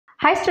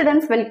Hi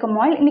students, welcome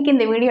all. In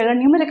this video,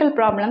 numerical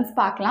problems.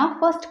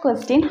 First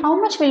question, how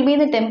much will be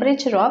the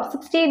temperature of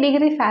 68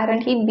 degree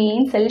Fahrenheit be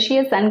in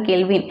Celsius and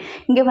Kelvin?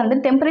 இங்க வந்து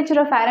temperature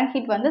of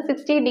Fahrenheit வந்து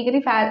 68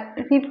 degree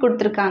Fahrenheit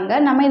கொடுத்திருக்காங்க.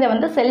 நம்ம இத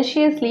வந்து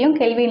செல்சியஸ்லயும்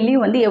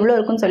கெல்வின்லயும் வந்து எவ்வளவு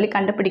இருக்குன்னு சொல்லி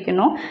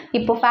கண்டுபிடிக்கணும்.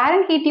 இப்போ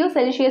Fahrenheit-யும்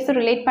செல்சியஸும்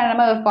ரிலேட் பண்ற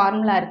மாதிரி ஒரு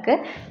ஃபார்முலா இருக்கு.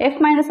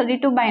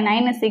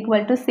 F-32/9 is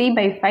equal to C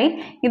by 5.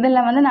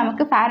 இதெல்லாம் வந்து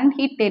நமக்கு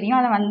Fahrenheit தெரியும்.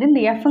 அத வந்து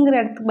இந்த Fங்கிற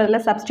இடத்துக்கு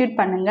பதிலா சப்ஸ்டிட்யூட்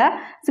பண்ணுங்க.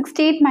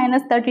 68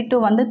 minus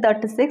 32 வந்து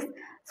 36.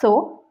 So,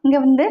 இங்க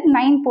வந்து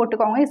 9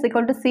 போட்டுக்கோங்க is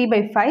equal to C by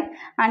 5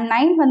 and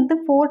 9 வந்து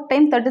 4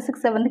 times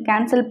 36 வந்து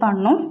cancel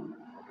பண்ணும்.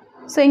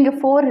 So, இங்க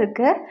 4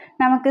 இருக்கு.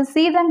 நமக்கு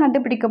C தான்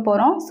கண்டுபிடிக்க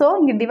போறோம். So,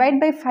 இங்க divide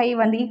by 5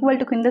 வந்து equal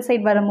to இந்த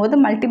சைடு வரும்போது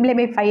multiply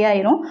by 5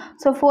 ஆயிரும்.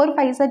 So, 4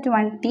 5s are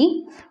 20.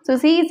 So,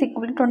 C is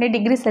equal to 20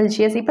 degree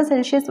Celsius. இப்போ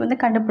Celsius வந்து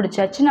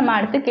கண்டுபிடிச்சாச்சு. நம்ம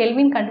அடுத்து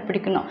கெல்வின்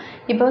கண்டுபிடிக்கணும்.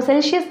 இப்போ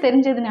Celsius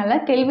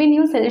தெரிஞ்சதுனால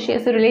கெல்வினையும்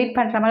Celsius ரிலேட்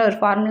பண்ற மாதிரி ஒரு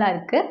ஃபார்முலா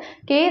இருக்கு.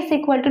 K is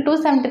equal to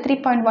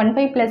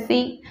 273.15 plus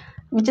C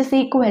which is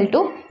equal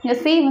to இங்க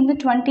C வந்து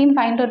 20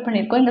 find out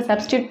பண்ணிருக்கோம். இங்க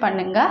substitute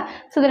பண்ணுங்க.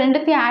 So இது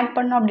ரெண்டுத்தையும் add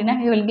பண்ணோம் அப்படினா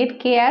you will get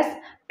K as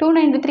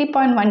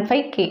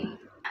 293.15 K.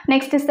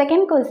 Next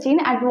second question,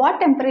 at what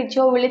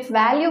temperature will its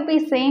value be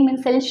same in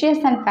Celsius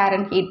and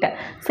Fahrenheit?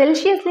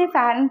 Celsiusல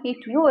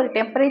Fahrenheitலயும் ஒரு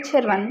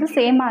temperature வந்து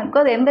சேமா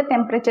இருக்கும். அது எந்த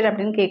temperature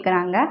அப்படினு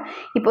கேக்குறாங்க.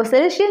 இப்போ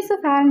Celsius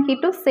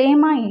Fahrenheitம்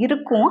சேமா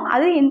இருக்கும்.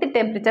 அது எந்த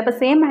temperature? அப்ப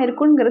சேமா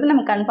இருக்கும்ங்கிறது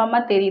நமக்கு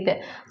கன்ஃபார்மா தெரியுது.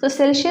 So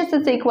Celsius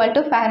is equal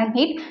to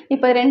Fahrenheit.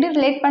 இப்போ ரெண்டு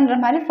ரிலேட் பண்ற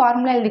மாதிரி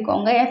ஃபார்முலா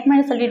எழுதிக்கோங்க.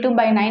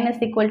 F-32/9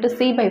 is equal to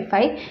C by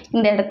 5.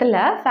 இந்த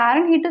இடத்துல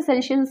Fahrenheit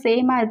Celsius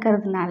சேமா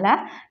இருக்கிறதுனால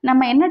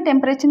நம்ம என்ன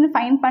டெம்பரேச்சர்னு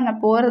ஃபைண்ட் பண்ண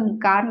போறது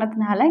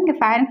காரணத்தினால இங்க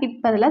Fahrenheit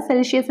பதிலா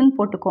செல்சியஸ்னு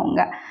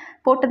போட்டுக்கோங்க.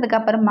 போட்டதுக்கு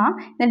அப்புறமா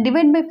இந்த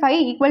டிவைட் பை 5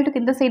 ஈக்குவல் டு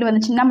இந்த சைடு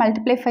வந்துச்சுன்னா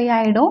மல்டிப்ளை 5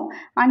 ஆயிடும்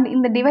and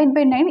இந்த டிவைட்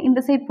பை 9 இந்த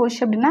சைடு போச்சு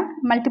அப்படினா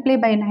மல்டிப்ளை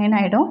பை 9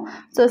 ஆயிடும்.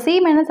 So C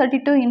minus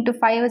 32 into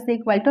 5 is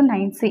equal to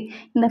 9C.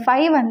 இந்த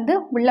 5 வந்து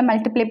உள்ள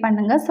மல்டிப்ளை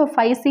பண்ணுங்க. So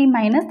 5C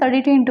minus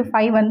 32 into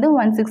 5 வந்து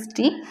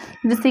 160.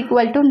 This is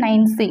equal to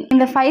 9C.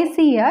 இந்த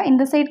 5C-ய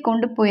இந்த சைடு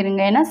கொண்டு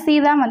போயிருங்க. ஏன்னா C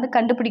தான் வந்து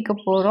கண்டுபிடிக்க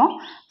போறோம்.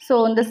 So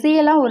இந்த C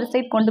எல்லாம் ஒரு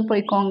சைடு கொண்டு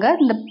போய்க்கோங்க.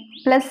 இந்த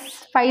plus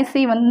 5C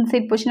வந்து இந்த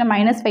சைடு போச்சுன்னா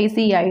minus 5C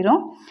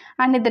ஆயிரும்.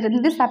 And இது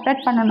ரெண்டு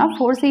செப்பரேட் பண்ணோம்னா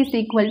 4C is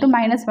equal to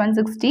minus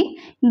 160.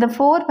 இந்த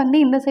 4 வந்து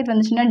இந்த சைடு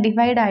வந்துச்சுன்னா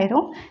டிவைட்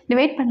ஆயிரும்.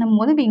 டிவைட்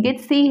பண்ணும்போது we get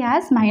C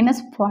as minus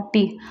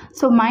 40.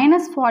 So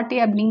minus 40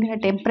 அப்படிங்கிற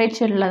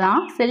டெம்பரேச்சர்ல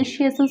தான்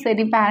செல்சியஸும்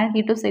சரி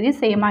Fahrenheit சரி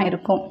சேமா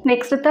இருக்கும்.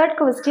 Next third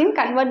question,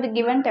 convert the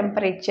given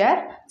temperature.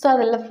 So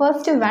அதில்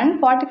first one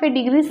 45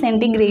 degree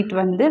centigrade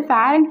வந்து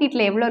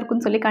Fahrenheitல எவ்வளோ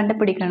இருக்குன்னு சொல்லி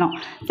கண்டுபிடிக்கணும்.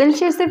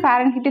 செல்சியஸ்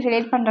Fahrenheit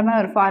ரிலேட் பண்ற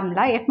மாதிரி ஒரு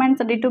formula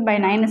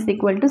F-32/9 is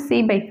equal to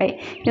C by 5.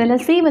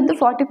 இதில் C வந்து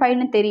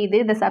 45ன்னு தெரியுது.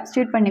 இதை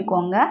சப்ஸ்டிட்யூட்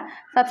பண்ணிக்கோங்க.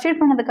 சப்ஸ்டிட்யூட்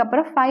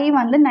பண்ணதுக்கப்புறம் 5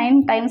 வந்து 9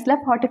 டைம்ஸில்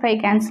 45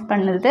 கேன்சல்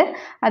பண்ணுது.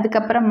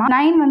 அதுக்கப்புறமா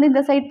 9 வந்து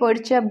இந்த சைட்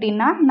போயிடுச்சு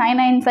அப்படின்னா 9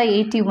 9s are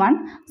 81.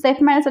 So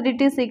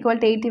F-32 is equal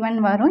to 81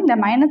 வரும். இந்த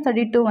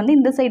 -32 வந்து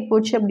இந்த சைட்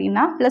போச்சு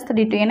அப்படின்னா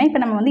 +32. ஏன்னா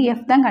இப்போ நம்ம வந்து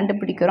F தான்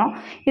கண்டுபிடிக்கிறோம்.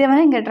 இதை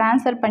வந்து இங்கே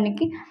ட்ரான்ஸ்ஃபர்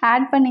பண்ணிக்கி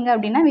ஆட் பண்ணிங்க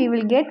அப்படின்னா we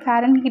will get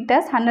Fahrenheit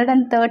as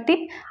 130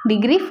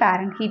 degree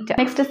Fahrenheit.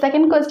 Next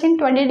second question,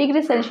 20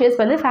 degree Celsius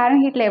வந்து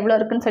Fahrenheitல எவ்வளோ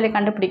இருக்குன்னு சொல்லி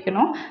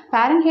கண்டுபிடிக்கணும்.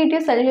 Fahrenheit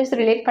செல்சியஸ்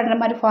ரிலேட் பண்ணுற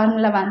மாதிரி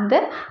ஃபார்முலா வந்து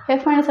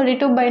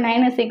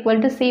F-32/9 is equal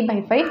to C by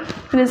 5.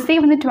 இது C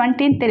வந்து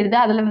 20 தெரியுது.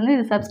 அதில் வந்து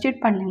இது சப்ஸ்டிட்யூட்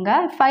பண்ணுங்க.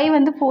 5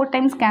 வந்து 4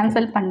 டைம்ஸ்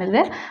கேன்சல்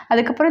பண்ணுது.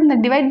 அதுக்கப்புறம் இந்த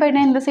டிவைட் பை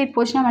 9 இந்த சைட்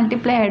போச்சுன்னா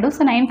மல்டிப்ளை ஆகிடும்.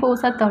 So 9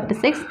 4s are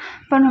 36.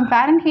 இப்போ நம்ம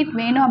Fahrenheit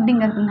வேணும்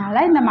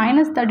அப்படிங்கிறதுனால இந்த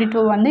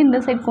 -32 வந்து இந்த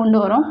சைட் கொண்டு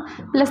வரும்.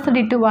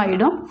 +32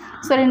 ஆகிடும்.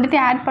 ஸோ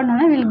ரெண்டுத்தையும் ஆட்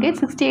பண்ணோன்னா வில் கெட்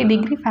 68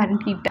 degree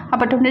Fahrenheit.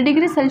 அப்போ 20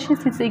 degree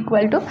Celsius is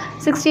equal to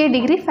 68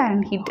 degree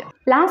Fahrenheit.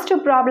 Last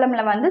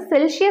ப்ராப்ளமில் வந்து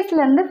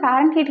செல்சியஸ்லேருந்து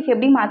Fahrenheitக்கு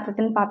எப்படி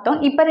மாற்றுறதுன்னு பார்த்தோம்.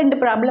 இப்போ ரெண்டு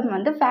ப்ராப்ளம்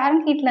வந்து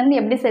Fahrenheitலேருந்து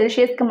எப்படி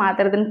செல்சியஸ்க்கு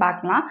மாற்றுறதுன்னு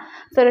பார்க்கலாம்.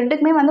 ஸோ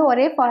ரெண்டுக்குமே வந்து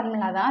ஒரே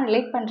ஃபார்முலா தான்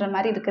ரிலேட் பண்ணுற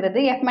மாதிரி இருக்கிறது.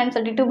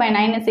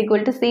 F-32/9 is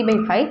equal to C by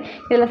 5.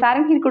 இதில்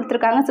Fahrenheit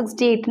கொடுத்துருக்காங்க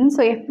 68.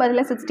 ஸோ F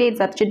பதில் 68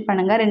 சப்ஸ்டிட்யூட்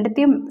பண்ணுங்கள்.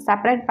 ரெண்டுத்தையும்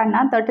செப்பரேட்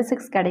பண்ணால்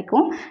 36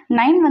 கிடைக்கும்.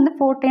 9 வந்து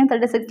 4 டைம்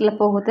 36ல்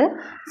போகுது.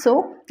 ஸோ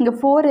இங்கே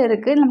 4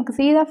 இருக்குது. நமக்கு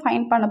C தான்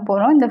ஃபைண்ட் பண்ண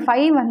போகிறோம். இந்த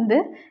 5 வந்து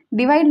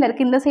டிவைடில்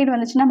இருக்குது. இந்த சைடு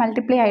வந்துச்சுன்னா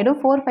மல்டிப்ளை ஆகிடும்.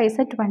 4 5s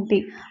are 20.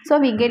 So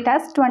we get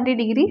as 20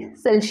 degree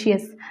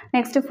Celsius.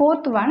 Next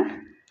fourth one,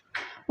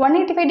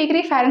 185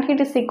 degree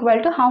Fahrenheit is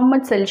equal to how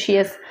much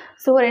Celsius?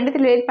 So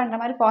ரெண்டுத்தையும் ரிலேட் பண்ணுற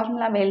மாதிரி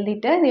ஃபார்முலாவை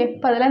எழுதிட்டு இது F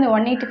பதிலாக இந்த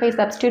 185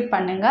 சப்ஸ்டியூட்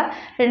பண்ணுங்கள்.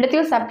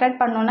 ரெண்டுத்தையும் செப்பரேட்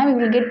பண்ணோன்னா we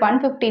will get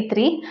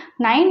 153.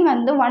 9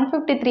 வந்து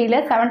 153ல்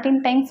 17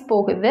 டைம்ஸ்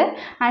போகுது.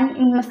 அண்ட்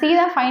நம்ம C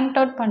தான் ஃபைண்ட்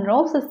அவுட்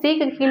பண்ணுறோம். ஸோ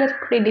Cக்கு கீழே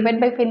இருக்கக்கூடிய டிவைட்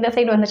பை 5 இந்த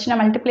சைடு வந்துச்சுன்னா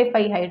மல்டிப்ளை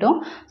 5 ஆகிடும்.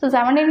 So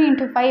 17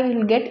 into 5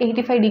 will get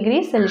 85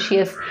 degree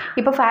Celsius.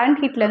 இப்போ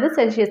Fahrenheitலேருந்து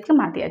செல்சியஸ்க்கு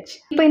மாற்றியாச்சு.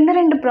 இப்போ இந்த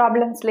ரெண்டு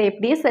ப்ராப்ளம்ஸில்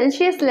எப்படி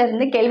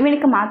செல்சியஸ்லேருந்து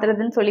கெல்வினுக்கு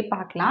மாற்றுறதுன்னு சொல்லி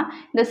பார்க்கலாம்.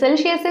 இந்த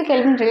செல்சியஸு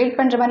கெல்வின் ரிலேட்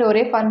பண்ணுற மாதிரி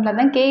ஒரே ஃபார்முலா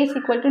தான். K is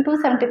equal to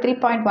 273.15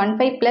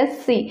 plus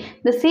C.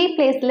 இந்த C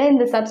பிளேஸில்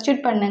இந்த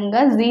சப்ஸ்டியூட் பண்ணுங்க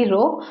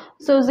 0.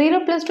 ஸோ 0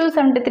 plus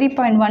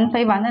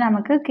 273.15 வந்து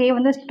நமக்கு K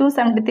வந்து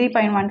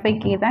 273.15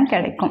 K தான்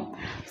கிடைக்கும்.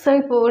 ஸோ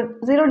இப்போது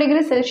 0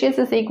 degree Celsius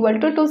is equal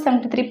to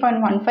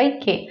 273.15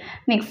 K.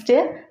 Next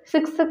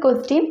sixth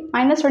question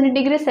 -20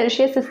 degree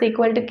Celsius is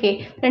equal to K.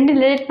 ரெண்டு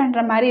ரிலேட்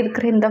பண்ணுற மாதிரி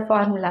இருக்கிற இந்த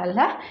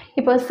ஃபார்முலாவில்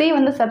இப்போ சி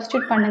வந்து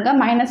சப்ஸ்டியூட் பண்ணுங்கள்.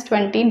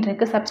 -20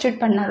 இருக்குது.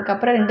 சப்ஸ்டியூட்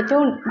பண்ணதுக்கப்புறம்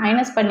ரெண்டுத்தையும்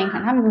மைனஸ்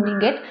பண்ணிங்கன்னா we will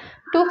get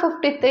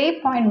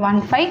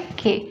 253.15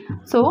 K.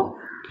 So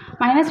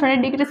 -20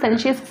 degree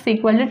Celsius is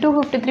equal to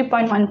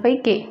 253.15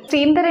 K. So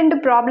இந்த ரெண்டு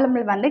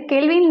ப்ராப்ளமில் வந்து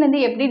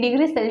கெல்வின்லேருந்து எப்படி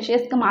டிகிரி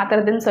செல்சியஸ்க்கு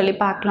மாற்றுறதுன்னு சொல்லி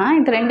பார்க்கலாம்.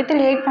 இது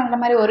ரெண்டுத்தையும் ரிலேட் பண்ணுற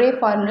மாதிரி ஒரே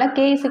ஃபார்முலா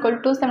K =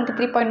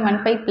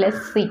 273.15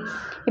 + C.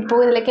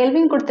 இப்போது இதில்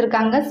கெல்வின்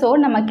கொடுத்துருக்காங்க. ஸோ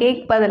நம்ம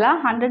கேக்கு பதிலாக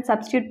 100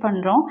 சப்ஸ்டியூட்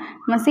பண்ணுறோம்.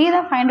 நம்ம C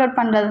தான் ஃபைண்ட் அவுட்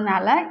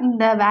பண்ணுறதுனால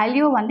இந்த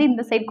வேல்யூ வந்து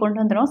இந்த சைட் கொண்டு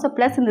வந்துடும். ஸோ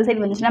ப்ளஸ் இந்த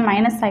சைட் வந்துச்சுன்னா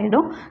மைனஸ்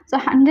ஆகிடும். So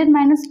 100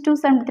 -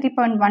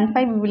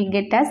 273.15 we will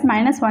get as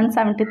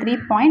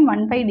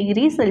 -173.15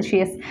 degree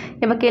Celsius.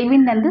 இப்போ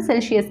கெல்வின்லேருந்து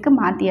செல்சியஸ்க்கு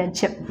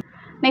மாற்றியாச்சு.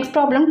 Next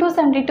problem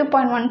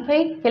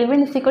 272.15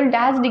 Kelvin is equal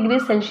dash degree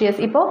Celsius.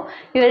 இப்போது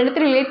இது எடுத்து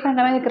ரிலேட் பண்ணுற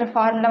மாதிரி இருக்கிற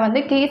ஃபார்முலா வந்து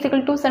K =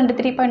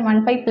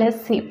 273.15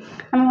 + C.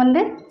 நம்ம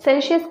வந்து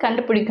செல்சியஸ்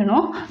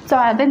கண்டுபிடிக்கணும். ஸோ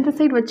அதை இந்த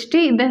சைட் வச்சுட்டு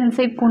இதை இந்த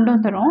சைட் கொண்டு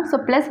வந்துடும். ஸோ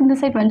ப்ளஸ் இந்த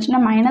சைட்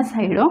வந்துச்சுன்னா மைனஸ்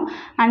ஆகிடும்.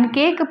 அண்ட்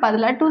கேக்கு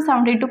பதிலாக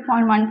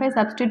 272.15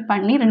 சப்ஸ்டியூட்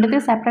பண்ணி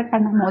ரெண்டுத்தையும் செப்பரேட்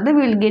பண்ணும்போது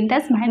we will get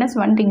as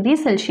 -1 degree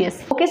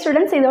Celsius. Okay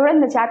students, இதோட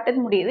இந்த சாப்டர்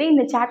முடியுது.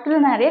 இந்த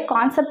சாப்டரில் நிறைய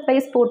கான்செப்ட்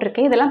வைஸ்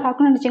போட்டிருக்கேன். இதெல்லாம்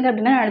பார்க்கணும்னு நினச்சிங்க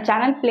அப்படின்னா என்னோட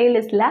சேனல்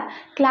பிளேலிஸ்ட்டில்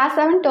class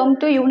 7 term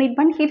 2 unit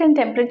 1 heat and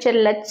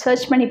டெம்பரேச்சரில்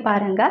சர்ச் பண்ணி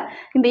பாருங்கள்.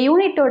 இந்த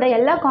யூனிட்டோட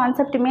எல்லா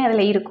கான்செப்ட்டுமே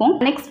அதில் இருக்கும்.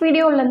 நெக்ஸ்ட்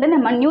வீடியோவிலேருந்து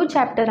நம்ம நியூ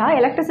சாப்டராக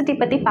எலக்ட்ரிசிட்டி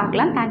பற்றி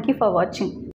பார்க்கலாம். தேங்க்யூ ஃபார் வாட்சிங்.